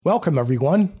Welcome,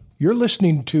 everyone. You're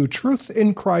listening to Truth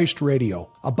in Christ Radio,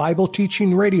 a Bible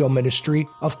teaching radio ministry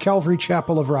of Calvary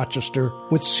Chapel of Rochester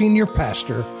with Senior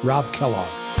Pastor Rob Kellogg.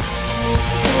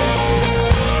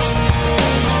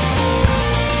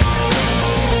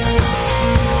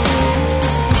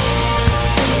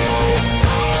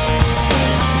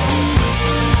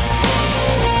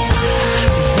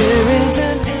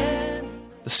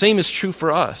 The same is true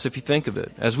for us, if you think of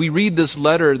it. As we read this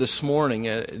letter this morning,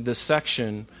 this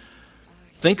section,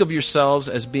 think of yourselves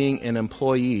as being an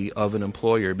employee of an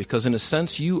employer, because in a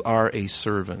sense, you are a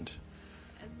servant.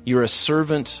 You're a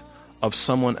servant of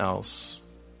someone else.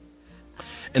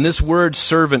 And this word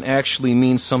servant actually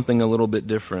means something a little bit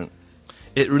different.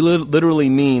 It literally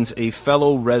means a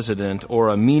fellow resident or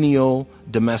a menial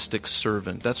domestic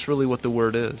servant. That's really what the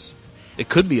word is. It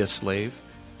could be a slave.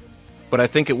 But I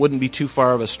think it wouldn't be too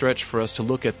far of a stretch for us to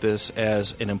look at this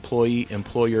as an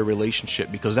employee-employer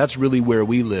relationship, because that's really where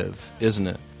we live, isn't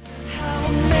it? How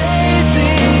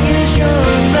amazing is your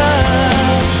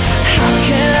love? How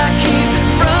can I keep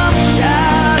from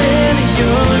shouting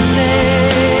your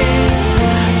name?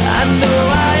 I know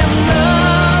I am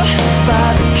loved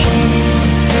by the King,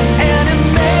 and it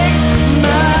makes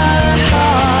my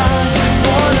heart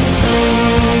wanna sing.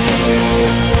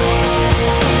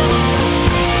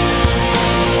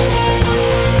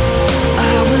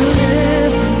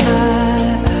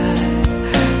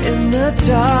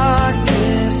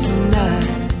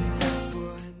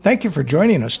 Thank you for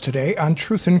joining us today on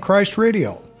Truth in Christ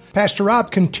Radio. Pastor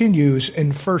Rob continues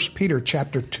in 1 Peter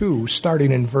chapter 2,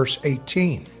 starting in verse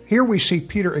 18. Here we see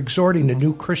Peter exhorting the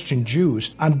new Christian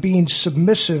Jews on being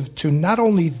submissive to not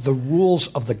only the rules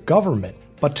of the government,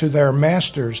 but to their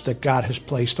masters that God has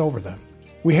placed over them.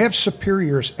 We have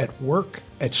superiors at work,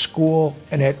 at school,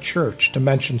 and at church, to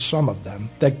mention some of them,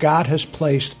 that God has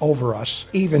placed over us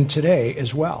even today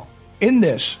as well. In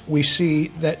this, we see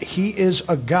that He is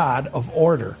a God of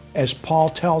order, as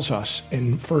Paul tells us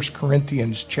in 1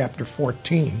 Corinthians chapter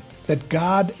 14, that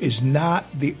God is not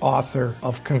the author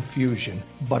of confusion,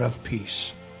 but of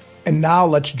peace. And now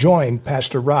let's join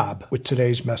Pastor Rob with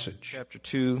today's message. Chapter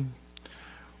 2,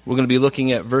 we're going to be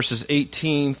looking at verses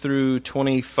 18 through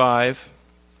 25.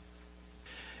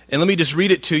 And let me just read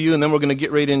it to you, and then we're going to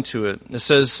get right into it. It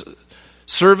says,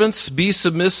 "Servants, be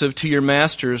submissive to your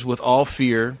masters with all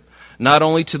fear, not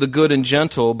only to the good and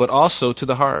gentle, but also to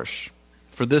the harsh.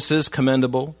 For this is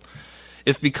commendable,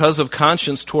 if because of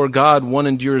conscience toward God one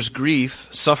endures grief,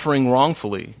 suffering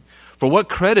wrongfully. For what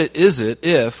credit is it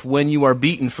if, when you are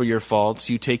beaten for your faults,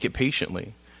 you take it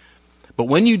patiently? But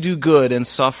when you do good and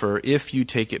suffer, if you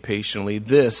take it patiently,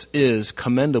 this is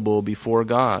commendable before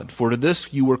God. For to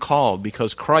this you were called,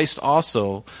 because Christ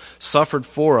also suffered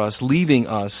for us, leaving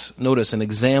us, notice, an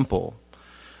example,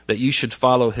 that you should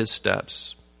follow His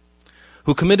steps.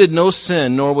 Who committed no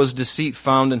sin, nor was deceit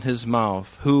found in His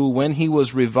mouth, who, when He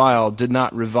was reviled, did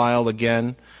not revile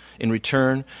again in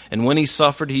return, and when He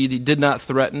suffered, He did not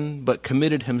threaten, but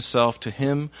committed Himself to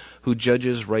Him who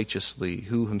judges righteously,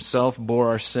 who Himself bore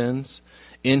our sins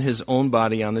in His own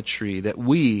body on the tree, that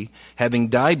we, having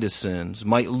died to sins,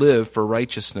 might live for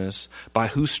righteousness, by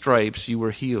whose stripes you were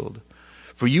healed.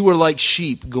 For you were like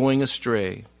sheep going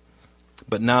astray,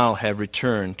 but now have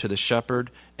returned to the shepherd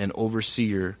and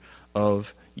overseer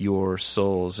of your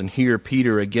souls." And here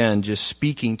Peter again just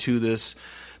speaking to this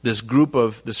group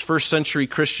of this first century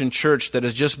Christian church that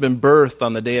has just been birthed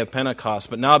on the day of Pentecost.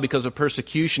 But now because of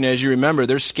persecution, as you remember,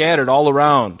 they're scattered all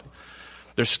around.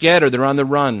 They're scattered, they're on the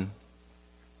run.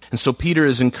 And so Peter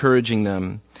is encouraging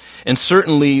them. And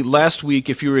certainly last week,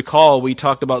 if you recall, we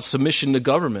talked about submission to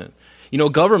government. You know,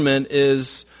 government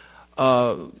is,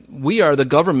 we are the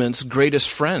government's greatest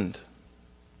friend.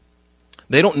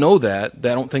 They don't know that.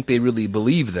 I don't think they really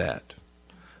believe that.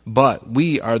 But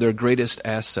we are their greatest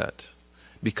asset,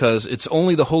 because it's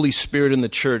only the Holy Spirit in the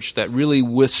church that really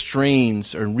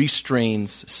restrains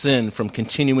sin from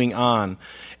continuing on.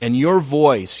 And your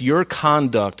voice, your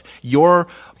conduct, your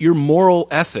moral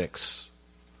ethics,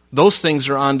 those things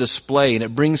are on display, and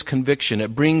it brings conviction.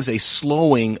 It brings a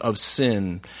slowing of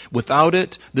sin. Without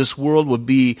it, this world would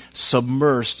be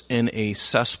submersed in a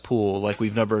cesspool like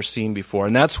we've never seen before.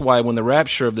 And that's why when the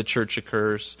rapture of the church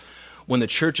occurs, when the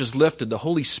church is lifted, the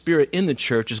Holy Spirit in the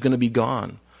church is going to be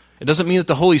gone. It doesn't mean that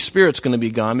the Holy Spirit's going to be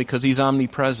gone, because He's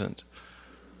omnipresent.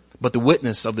 But the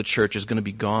witness of the church is going to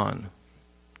be gone.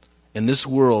 And this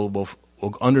world will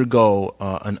undergo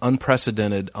an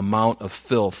unprecedented amount of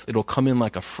filth. It'll come in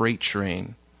like a freight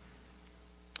train.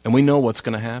 And we know what's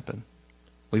going to happen.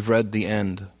 We've read the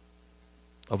end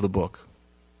of the book.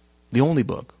 The only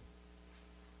book.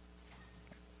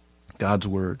 God's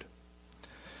Word.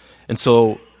 And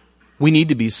so We need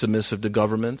to be submissive to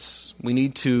governments. We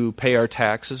need to pay our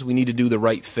taxes. We need to do the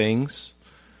right things.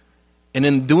 And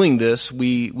in doing this,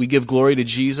 we give glory to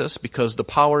Jesus because the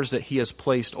powers that He has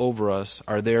placed over us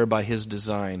are there by His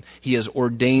design. He has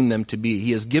ordained them to be.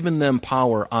 He has given them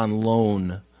power on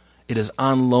loan. It is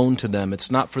on loan to them.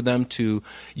 It's not for them to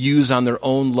use on their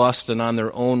own lust and on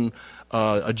their own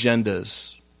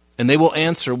agendas. And they will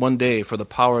answer one day for the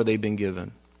power they've been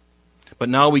given. But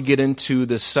now we get into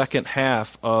the second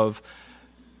half of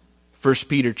 1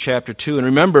 Peter chapter 2. And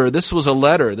remember, this was a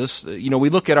letter. We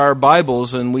look at our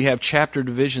Bibles and we have chapter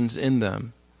divisions in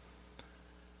them.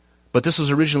 But this was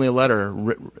originally a letter,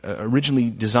 originally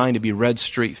designed to be read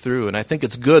straight through. And I think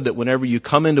it's good that whenever you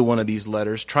come into one of these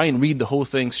letters, try and read the whole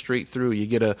thing straight through. You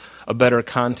get a better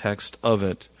context of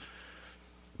it.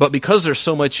 But because there's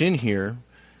so much in here,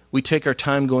 we take our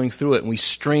time going through it and we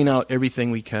strain out everything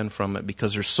we can from it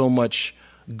because there's so much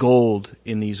gold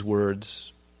in these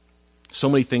words. So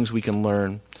many things we can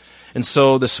learn. And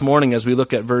so this morning as we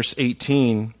look at verse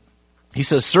 18, he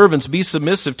says, "Servants, be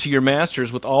submissive to your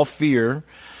masters with all fear,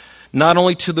 not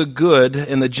only to the good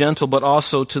and the gentle, but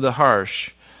also to the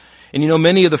harsh." And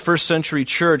many of the first century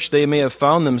church, they may have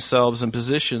found themselves in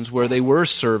positions where they were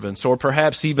servants or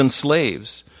perhaps even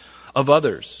slaves of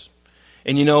others.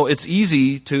 And it's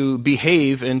easy to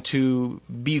behave and to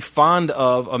be fond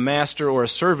of a master or a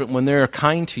servant when they're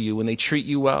kind to you, when they treat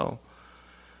you well.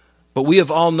 But we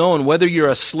have all known, whether you're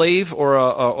a slave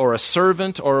or a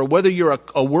servant, or whether you're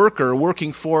a worker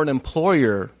working for an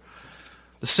employer,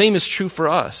 the same is true for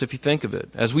us, if you think of it.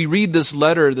 As we read this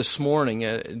letter this morning,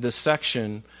 this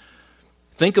section,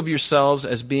 think of yourselves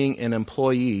as being an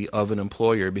employee of an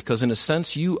employer, because in a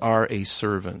sense you are a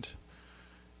servant.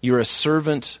 You're a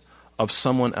servant of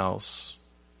someone else.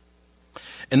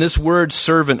 And this word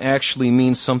servant actually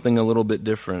means something a little bit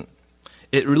different.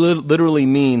 It literally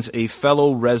means a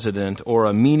fellow resident or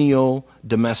a menial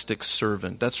domestic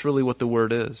servant. That's really what the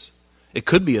word is. It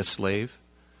could be a slave,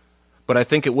 but I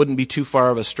think it wouldn't be too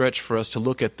far of a stretch for us to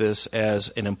look at this as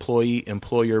an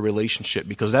employee-employer relationship,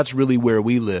 because that's really where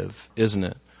we live, isn't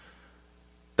it?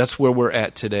 That's where we're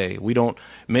at today.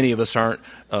 Many of us aren't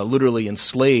literally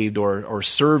enslaved or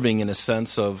serving in a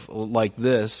sense of like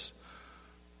this,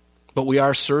 but we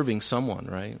are serving someone,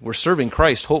 right? We're serving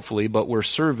Christ, hopefully, but we're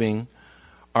serving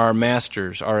our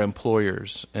masters, our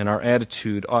employers, and our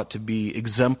attitude ought to be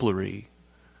exemplary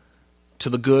to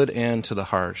the good and to the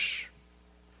harsh.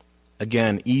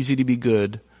 Again, easy to be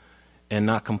good and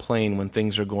not complain when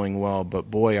things are going well, but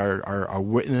boy, our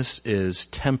witness is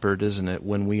tempered, isn't it,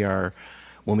 when we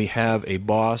have a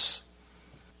boss,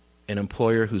 an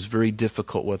employer who's very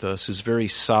difficult with us, who's very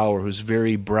sour, who's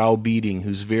very browbeating,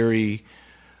 who's very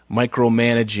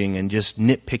micromanaging and just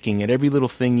nitpicking at every little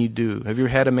thing you do. Have you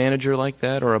ever had a manager like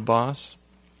that or a boss?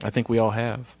 I think we all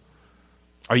have.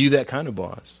 Are you that kind of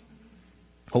boss?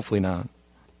 Hopefully not.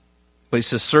 But he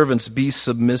says, "Servants, be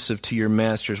submissive to your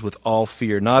masters with all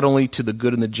fear, not only to the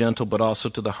good and the gentle, but also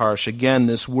to the harsh." Again,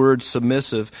 this word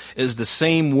submissive is the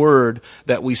same word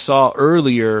that we saw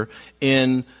earlier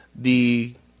in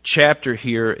the chapter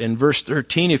here in verse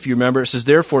 13, if you remember. It says,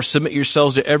 "Therefore submit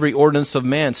yourselves to every ordinance of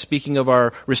man," speaking of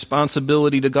our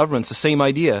responsibility to governments. The same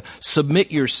idea.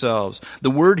 Submit yourselves. The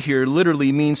word here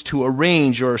literally means to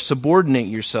arrange or subordinate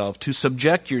yourself, to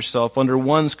subject yourself under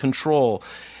one's control.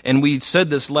 And we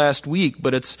said this last week,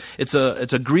 but it's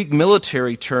a Greek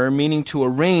military term meaning to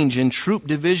arrange in troop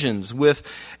divisions with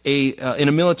in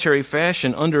a military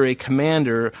fashion under a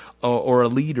commander or a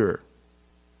leader.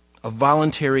 A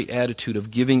voluntary attitude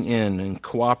of giving in and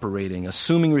cooperating,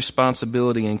 assuming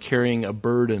responsibility and carrying a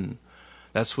burden.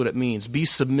 That's what it means. Be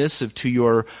submissive to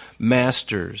your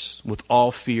masters with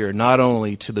all fear, not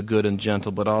only to the good and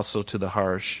gentle, but also to the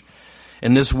harsh.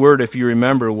 And this word, if you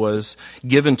remember, was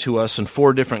given to us in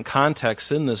 4 different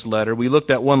contexts in this letter. We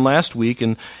looked at one last week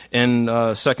in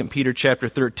 2 Peter chapter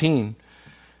 13.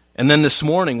 And then this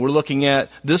morning, we're looking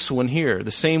at this one here, the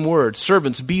same word.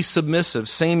 Servants, be submissive,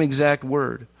 same exact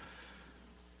word.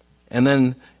 And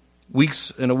then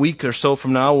in a week or so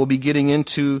from now, we'll be getting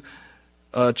into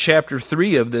chapter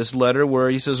 3 of this letter, where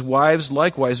he says, "Wives,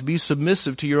 likewise, be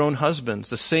submissive to your own husbands."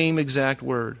 The same exact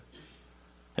word.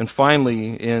 And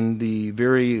finally, in the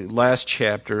very last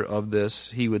chapter of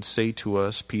this, he would say to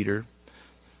us, Peter,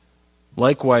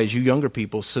 "Likewise, you younger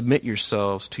people, submit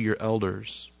yourselves to your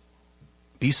elders."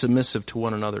 Be submissive to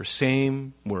one another.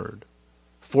 Same word.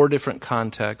 4 different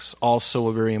contexts, also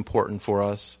very important for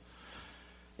us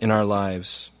in our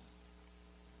lives.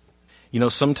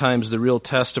 Sometimes the real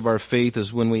test of our faith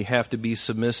is when we have to be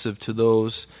submissive to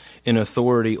those in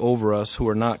authority over us who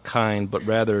are not kind, but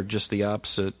rather just the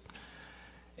opposite.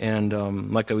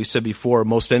 And like we said before,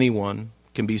 most anyone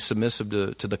can be submissive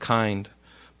to the kind,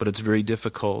 but it's very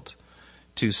difficult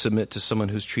to submit to someone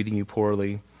who's treating you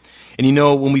poorly. And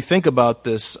when we think about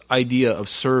this idea of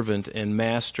servant and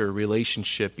master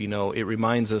relationship, it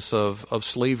reminds us of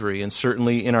slavery. And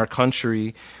certainly in our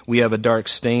country, we have a dark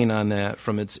stain on that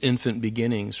from its infant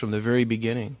beginnings, from the very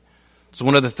beginning. So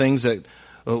one of the things that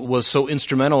was so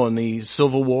instrumental in the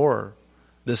Civil War,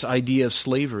 this idea of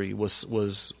slavery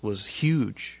was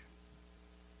huge.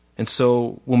 And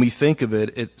so when we think of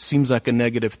it, it seems like a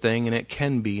negative thing, and it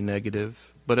can be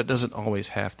negative, but it doesn't always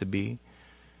have to be.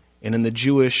 And in the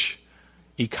Jewish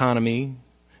economy,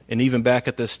 and even back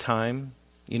at this time,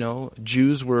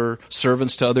 Jews were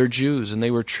servants to other Jews, and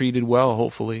they were treated well,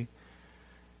 hopefully.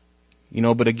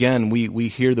 But again, we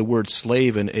hear the word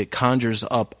slave, and it conjures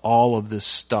up all of this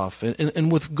stuff,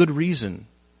 and with good reason,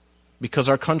 because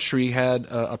our country had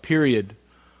a period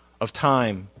of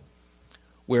time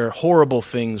where horrible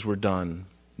things were done,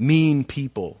 mean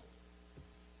people.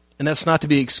 And that's not to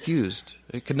be excused.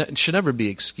 It should never be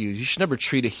excused. You should never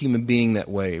treat a human being that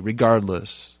way,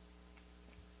 regardless.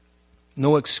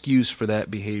 No excuse for that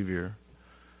behavior.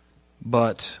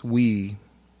 But we,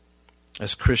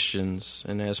 as Christians,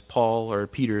 and as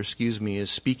Peter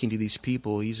is speaking to these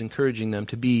people, he's encouraging them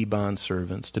to be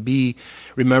bondservants. To be,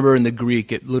 remember in the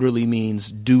Greek, it literally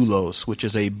means doulos, which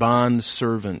is a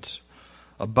bondservant.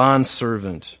 A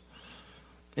bondservant.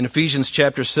 In Ephesians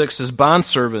chapter 6 says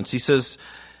bondservants. He says,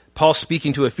 Paul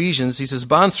speaking to Ephesians, he says,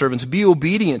 bondservants, be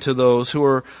obedient to those who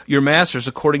are your masters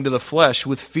according to the flesh,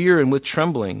 with fear and with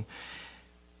trembling,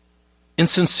 in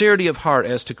sincerity of heart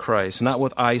as to Christ, not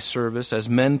with eye service, as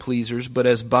men pleasers, but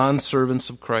as bondservants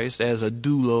of Christ, as a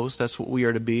doulos. That's what we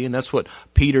are to be, and that's what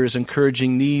Peter is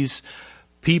encouraging these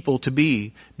people to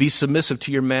be. Be submissive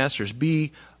to your masters.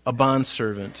 Be a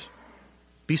bondservant.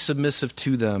 Be submissive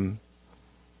to them.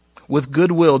 With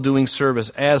goodwill doing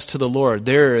service as to the Lord.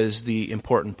 There is the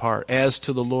important part, as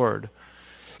to the Lord.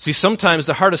 See, sometimes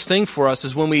the hardest thing for us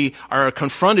is when we are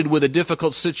confronted with a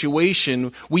difficult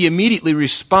situation, we immediately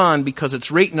respond because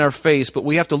it's right in our face, but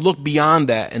we have to look beyond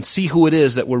that and see who it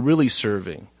is that we're really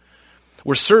serving.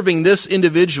 We're serving this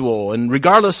individual, and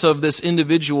regardless of this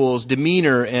individual's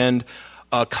demeanor and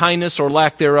kindness or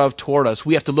lack thereof toward us,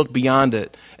 we have to look beyond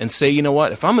it and say, you know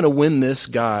what, if I'm going to win this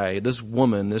guy, this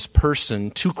woman, this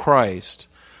person to Christ,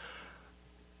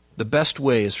 the best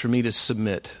way is for me to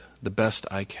submit the best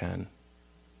I can.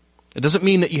 It doesn't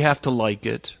mean that you have to like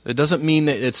it. It doesn't mean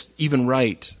that it's even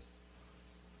right.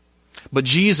 But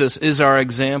Jesus is our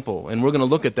example, and we're going to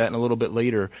look at that in a little bit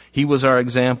later. He was our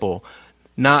example.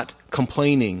 Not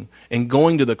complaining and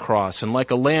going to the cross, and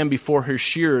like a lamb before her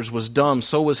shears was dumb,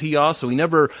 so was he also. He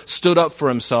never stood up for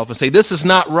himself and say, this is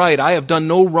not right, I have done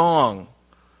no wrong.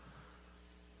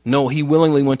 No, he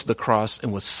willingly went to the cross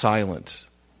and was silent.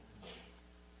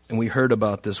 And we heard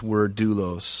about this word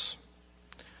doulos.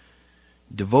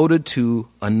 Devoted to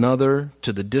another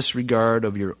to the disregard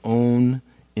of your own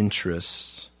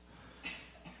interests.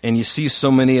 And you see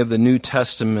so many of the New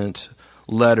Testament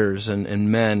letters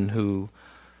and men who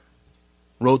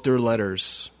wrote their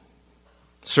letters.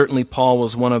 Certainly Paul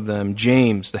was one of them.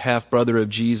 James, the half-brother of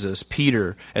Jesus.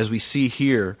 Peter, as we see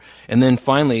here. And then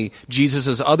finally,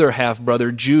 Jesus' other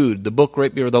half-brother, Jude,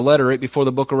 the letter right before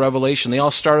the book of Revelation. They all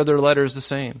started their letters the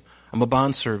same. I'm a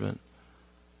bondservant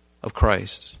of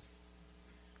Christ.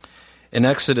 In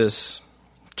Exodus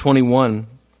 21,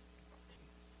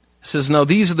 it says, now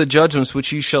these are the judgments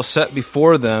which you shall set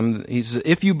before them. He says,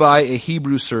 if you buy a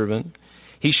Hebrew servant,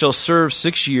 he shall serve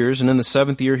 6 years, and in the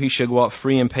 7th year he shall go out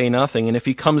free and pay nothing. And if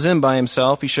he comes in by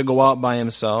himself, he shall go out by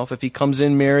himself. If he comes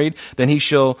in married, then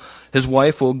his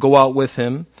wife will go out with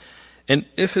him. And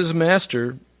if his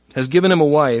master has given him a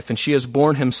wife, and she has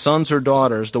borne him sons or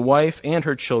daughters, the wife and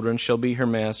her children shall be her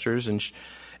master's,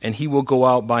 and he will go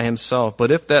out by himself.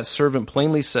 But if that servant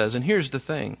plainly says, and here's the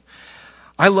thing,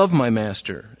 I love my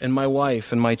master and my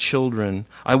wife and my children,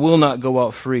 I will not go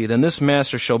out free, then this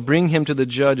master shall bring him to the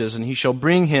judges, and he shall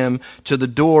bring him to the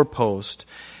doorpost,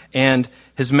 and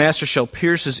his master shall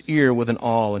pierce his ear with an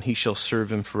awl, and he shall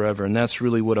serve him forever. And that's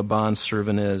really what a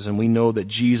bondservant is. And we know that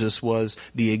Jesus was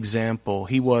the example.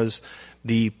 He was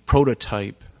the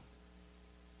prototype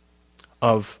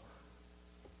of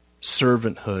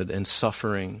servanthood and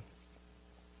suffering.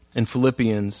 In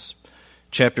Philippians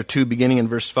chapter 2, beginning in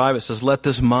verse 5, it says, let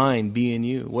this mind be in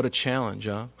you. What a challenge,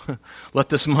 huh? Let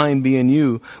this mind be in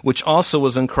you, which also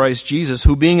was in Christ Jesus,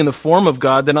 who being in the form of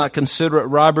God did not consider it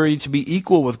robbery to be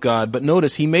equal with God. But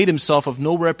notice, he made himself of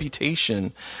no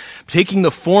reputation, taking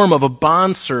the form of a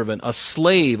bondservant, a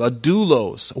slave, a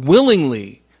doulos,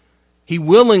 willingly. He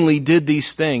willingly did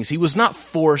these things. He was not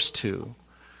forced to.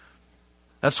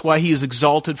 That's why he is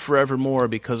exalted forevermore,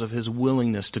 because of his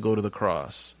willingness to go to the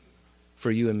cross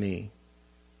for you and me.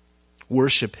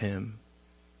 Worship him.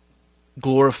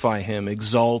 Glorify him.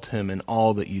 Exalt him in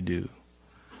all that you do.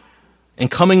 And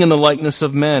coming in the likeness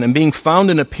of men, and being found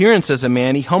in appearance as a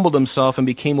man, he humbled himself and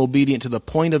became obedient to the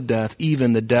point of death,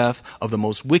 even the death of the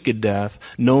most wicked death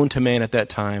known to man at that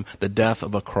time, the death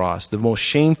of a cross. The most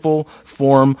shameful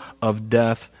form of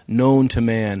death known to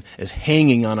man is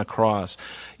hanging on a cross.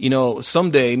 You know,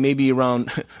 someday, maybe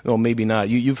around, well, maybe not,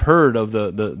 you've heard of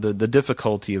the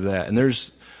difficulty of that. And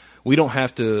we don't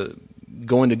have to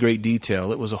go into great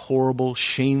detail. It was a horrible,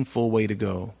 shameful way to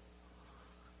go.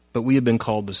 But we have been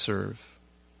called to serve.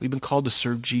 We've been called to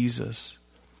serve Jesus.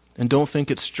 And don't think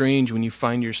it's strange when you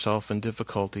find yourself in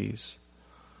difficulties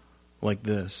like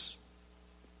this.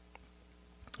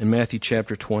 In Matthew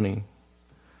chapter 20,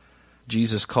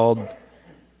 Jesus called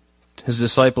his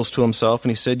disciples to himself,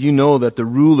 and he said, "You know that the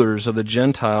rulers of the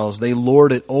Gentiles, they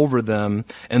lord it over them,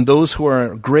 and those who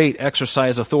are great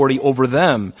exercise authority over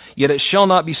them. Yet it shall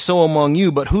not be so among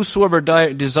you, but whosoever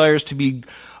desires to be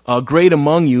great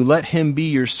among you, let him be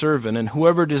your servant, and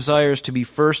whoever desires to be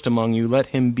first among you, let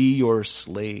him be your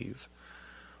slave."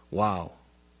 Wow.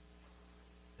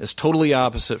 It's totally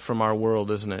opposite from our world,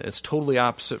 isn't it? It's totally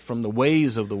opposite from the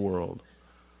ways of the world.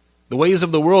 The ways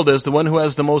of the world is the one who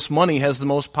has the most money has the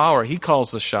most power. He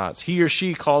calls the shots. He or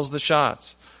she calls the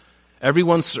shots.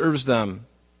 Everyone serves them.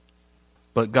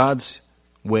 But God's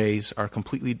ways are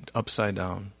completely upside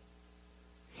down.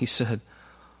 He said,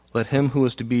 "Let him who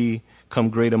is to become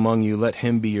great among you, let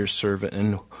him be your servant.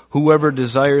 And whoever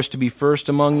desires to be first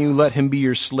among you, let him be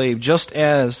your slave." Just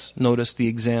as, notice the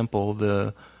example,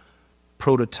 the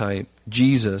prototype,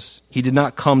 Jesus, he did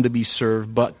not come to be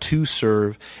served, but to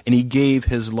serve, and he gave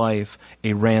his life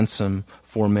a ransom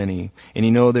for many. And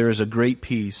you know there is a great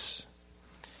peace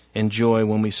and joy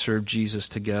when we serve Jesus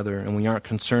together, and we aren't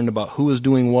concerned about who is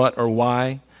doing what or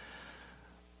why.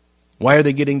 Why are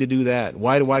they getting to do that?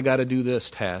 Why do I got to do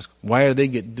this task? Why are they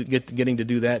getting to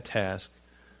do that task?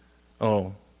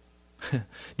 Oh, do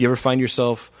you ever find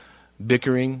yourself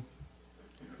bickering?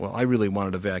 Well, I really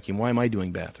wanted a vacuum. Why am I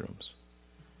doing bathrooms?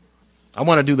 I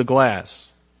want to do the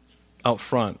glass out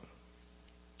front.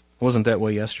 It wasn't that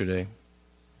way yesterday.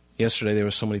 Yesterday there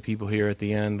were so many people here at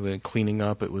the end cleaning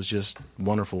up. It was just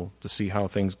wonderful to see how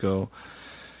things go.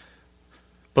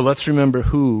 But let's remember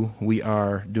who we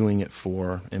are doing it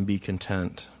for and be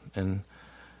content and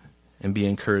be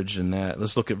encouraged in that.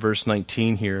 Let's look at verse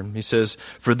 19 here. He says,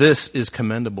 "For this is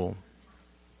commendable,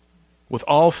 with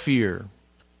all fear,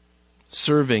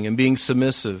 serving and being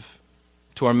submissive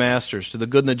to our masters, to the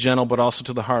good and the gentle, but also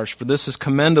to the harsh. For this is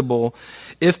commendable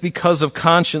if because of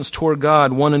conscience toward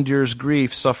God one endures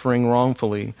grief, suffering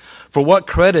wrongfully. For what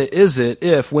credit is it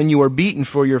if, when you are beaten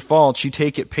for your faults, you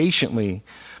take it patiently?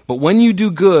 But when you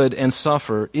do good and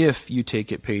suffer, if you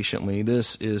take it patiently,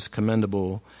 this is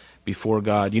commendable before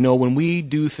God." You know, when we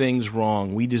do things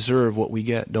wrong, we deserve what we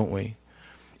get, don't we?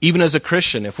 Even as a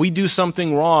Christian, if we do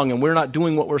something wrong and we're not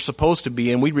doing what we're supposed to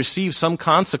be and we receive some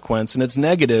consequence and it's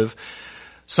negative,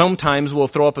 sometimes we'll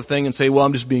throw up a thing and say, "Well,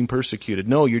 I'm just being persecuted."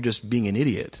 No, you're just being an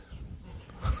idiot.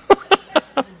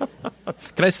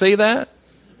 Can I say that?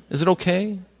 Is it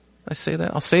okay? I say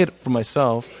that? I'll say it for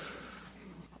myself.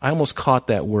 I almost caught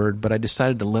that word, but I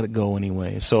decided to let it go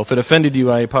anyway. So if it offended you,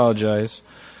 I apologize.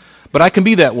 But I can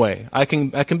be that way. I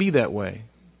can be that way.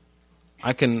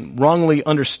 I can wrongly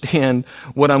understand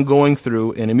what I'm going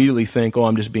through and immediately think, "Oh,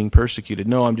 I'm just being persecuted."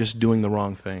 No, I'm just doing the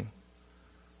wrong thing.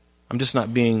 I'm just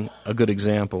not being a good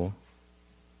example.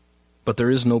 But there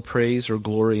is no praise or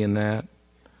glory in that.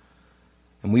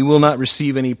 And we will not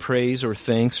receive any praise or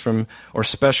thanks from or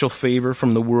special favor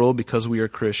from the world because we are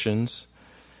Christians.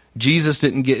 Jesus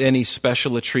didn't get any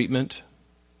special treatment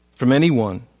from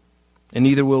anyone, and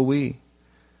neither will we.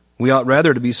 We ought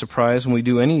rather to be surprised when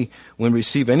we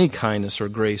receive any kindness or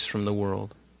grace from the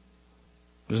world.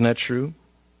 Isn't that true?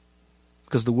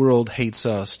 Because the world hates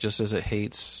us just as it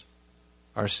hates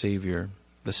our Savior,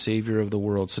 the Savior of the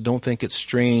world. So don't think it's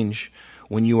strange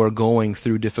when you are going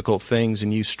through difficult things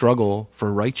and you struggle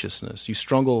for righteousness. You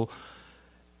struggle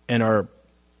and are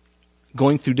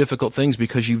going through difficult things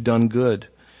because you've done good.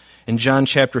 In John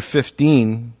chapter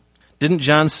 15, didn't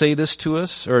John say this to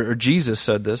us? Or Jesus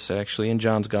said this, actually, in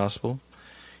John's gospel.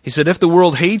 He said, "If the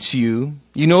world hates you,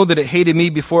 you know that it hated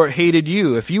me before it hated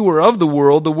you. If you were of the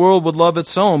world would love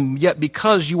its own. Yet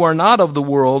because you are not of the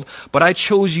world, but I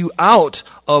chose you out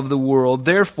of the world,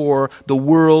 therefore the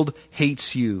world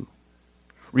hates you.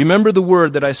 Remember the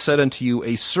word that I said unto you,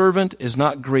 a servant is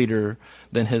not greater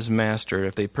than his master.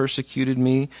 If they persecuted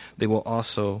me, they will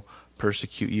also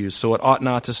persecute you. So it ought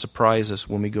not to surprise us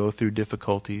when we go through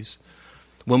difficulties,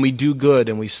 when we do good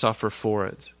and we suffer for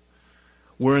it.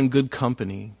 We're in good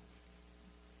company.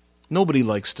 Nobody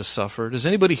likes to suffer. Does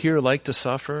anybody here like to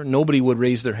suffer? Nobody would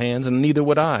raise their hands, and neither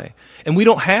would I. And we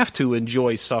don't have to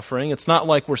enjoy suffering. It's not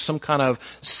like we're some kind of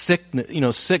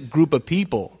sick group of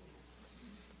people.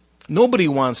 Nobody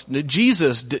wants.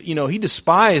 Jesus, he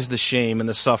despised the shame and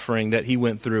the suffering that he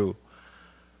went through.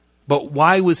 But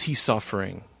why was he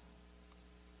suffering?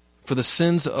 For the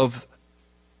sins of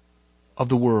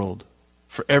the world,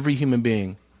 for every human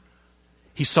being.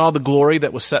 He saw the glory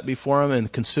that was set before him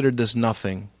and considered this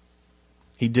nothing.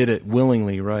 He did it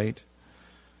willingly, right?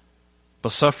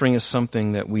 But suffering is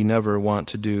something that we never want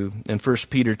to do. In 1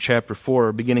 Peter chapter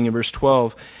 4, beginning in verse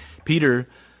 12, Peter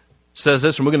says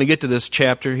this, and we're going to get to this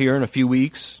chapter here in a few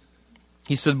weeks.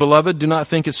 He said, "Beloved, do not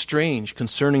think it strange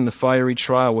concerning the fiery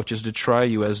trial which is to try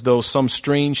you, as though some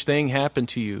strange thing happened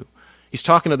to you." He's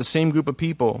talking to the same group of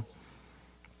people.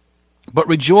 "But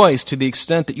rejoice to the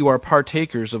extent that you are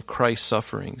partakers of Christ's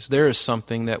sufferings." There is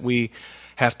something that we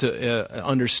have to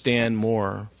understand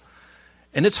more.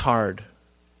 And it's hard.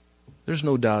 There's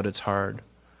no doubt it's hard.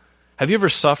 Have you ever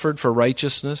suffered for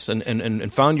righteousness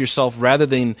and found yourself, rather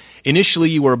than initially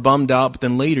you were bummed out, but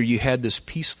then later you had this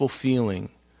peaceful feeling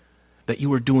that you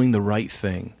were doing the right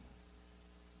thing?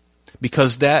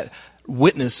 Because that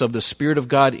witness of the Spirit of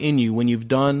God in you, when you've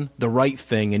done the right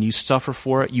thing and you suffer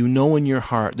for it, you know in your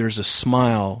heart there's a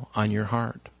smile on your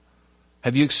heart.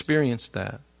 Have you experienced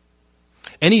that?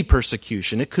 Any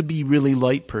persecution, it could be really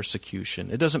light persecution.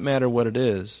 It doesn't matter what it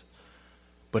is.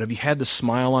 But have you had the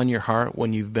smile on your heart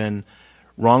when you've been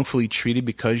wrongfully treated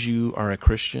because you are a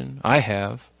Christian? I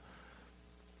have.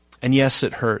 And yes,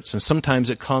 it hurts. And sometimes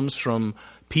it comes from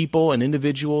people and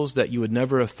individuals that you would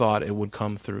never have thought it would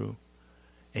come through.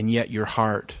 And yet your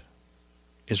heart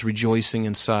is rejoicing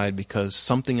inside because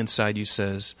something inside you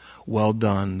says, "Well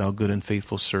done, thou good and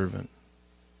faithful servant."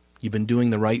 You've been doing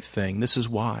the right thing. This is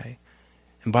why.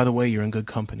 And by the way, you're in good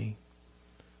company.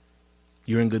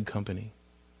 You're in good company.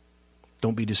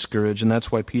 Don't be discouraged. And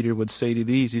that's why Peter would say to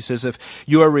these, he says, "If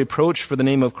you are reproached for the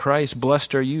name of Christ,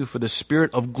 blessed are you, for the Spirit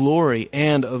of glory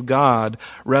and of God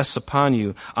rests upon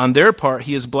you. On their part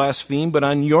he is blasphemed, but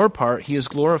on your part he is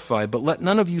glorified. But let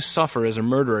none of you suffer as a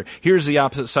murderer." Here's the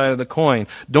opposite side of the coin.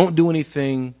 Don't do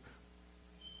anything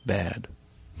bad.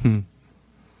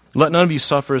 "Let none of you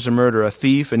suffer as a murderer, a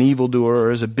thief, an evildoer,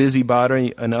 or as a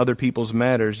busybody in other people's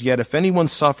matters. Yet if anyone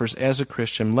suffers as a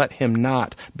Christian, let him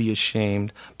not be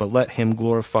ashamed, but let him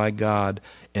glorify God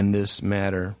in this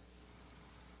matter."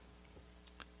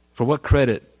 "For what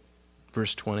credit,"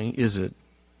 verse 20, "is it,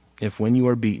 if when you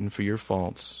are beaten for your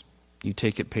faults, you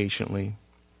take it patiently?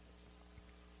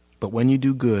 But when you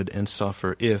do good and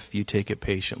suffer, if you take it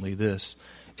patiently, this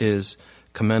is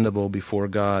commendable before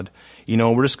God."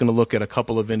 We're just going to look at a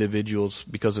couple of individuals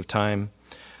because of time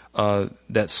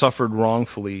that suffered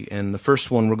wrongfully. And the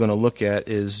first one we're going to look at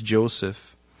is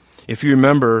Joseph. If you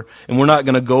remember, and we're not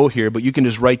going to go here, but you can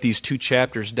just write these two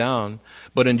chapters down.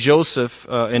 But in Genesis,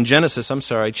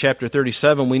 chapter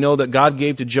 37, we know that God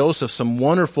gave to Joseph some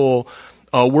wonderful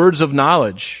words of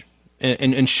knowledge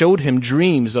and showed him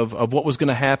dreams of what was going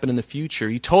to happen in the future.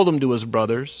 He told them to his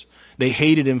brothers. They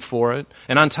hated him for it.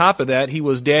 And on top of that, he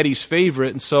was daddy's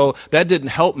favorite, and so that didn't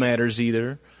help matters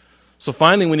either. So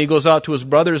finally, when he goes out to his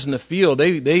brothers in the field,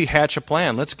 they hatch a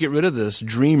plan. Let's get rid of this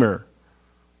dreamer.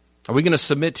 Are we going to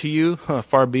submit to you?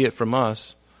 Far be it from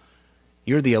us.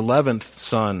 You're the 11th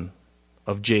son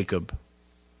of Jacob.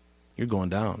 You're going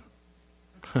down.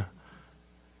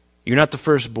 You're not the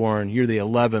firstborn. You're the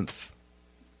 11th.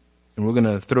 And we're going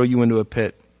to throw you into a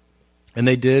pit. And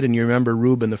they did, and you remember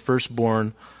Reuben, the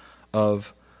firstborn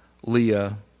of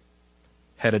Leah,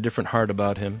 had a different heart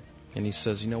about him. And he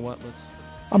says, "You know what,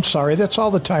 I'm sorry, that's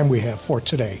all the time we have for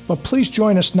today. But please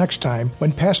join us next time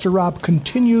when Pastor Rob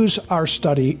continues our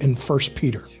study in 1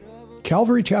 Peter.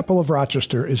 Calvary Chapel of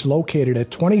Rochester is located at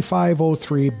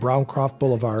 2503 Browncroft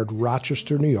Boulevard,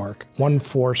 Rochester, New York,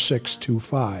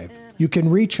 14625. You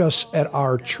can reach us at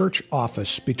our church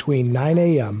office between 9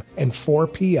 a.m. and 4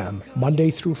 p.m. Monday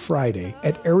through Friday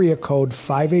at area code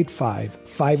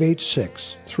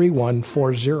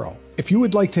 585-586-3140. If you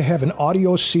would like to have an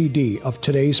audio CD of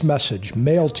today's message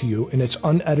mailed to you in its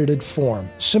unedited form,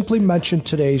 simply mention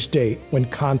today's date when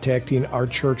contacting our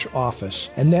church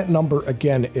office. And that number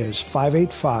again is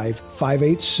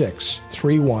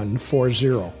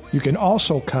 585-586-3140. You can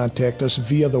also contact us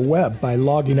via the web by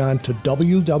logging on to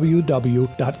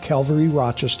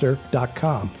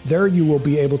www.calvaryrochester.com. There you will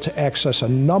be able to access a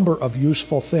number of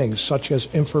useful things such as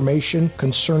information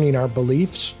concerning our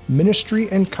beliefs, ministry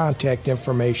and contact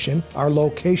information, our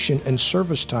location and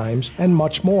service times, and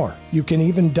much more. You can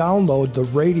even download the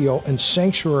radio and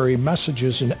sanctuary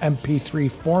messages in MP3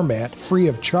 format free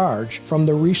of charge from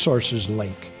the resources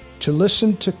link. To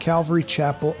listen to Calvary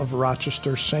Chapel of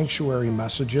Rochester Sanctuary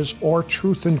messages or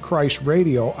Truth in Christ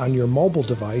Radio on your mobile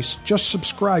device, just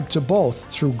subscribe to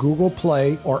both through Google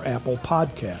Play or Apple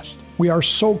Podcast. We are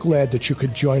so glad that you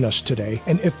could join us today,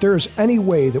 and if there is any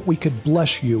way that we could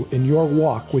bless you in your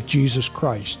walk with Jesus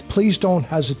Christ, please don't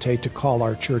hesitate to call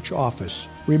our church office.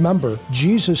 Remember,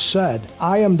 Jesus said,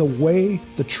 "I am the way,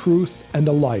 the truth, and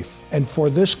the life, and for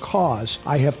this cause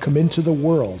I have come into the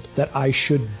world, that I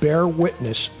should bear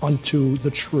witness unto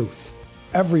the truth.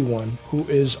 Everyone who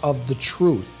is of the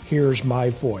truth hears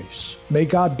my voice." May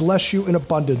God bless you in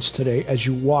abundance today as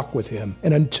you walk with Him.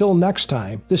 And until next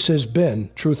time, this has been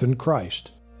Truth in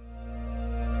Christ.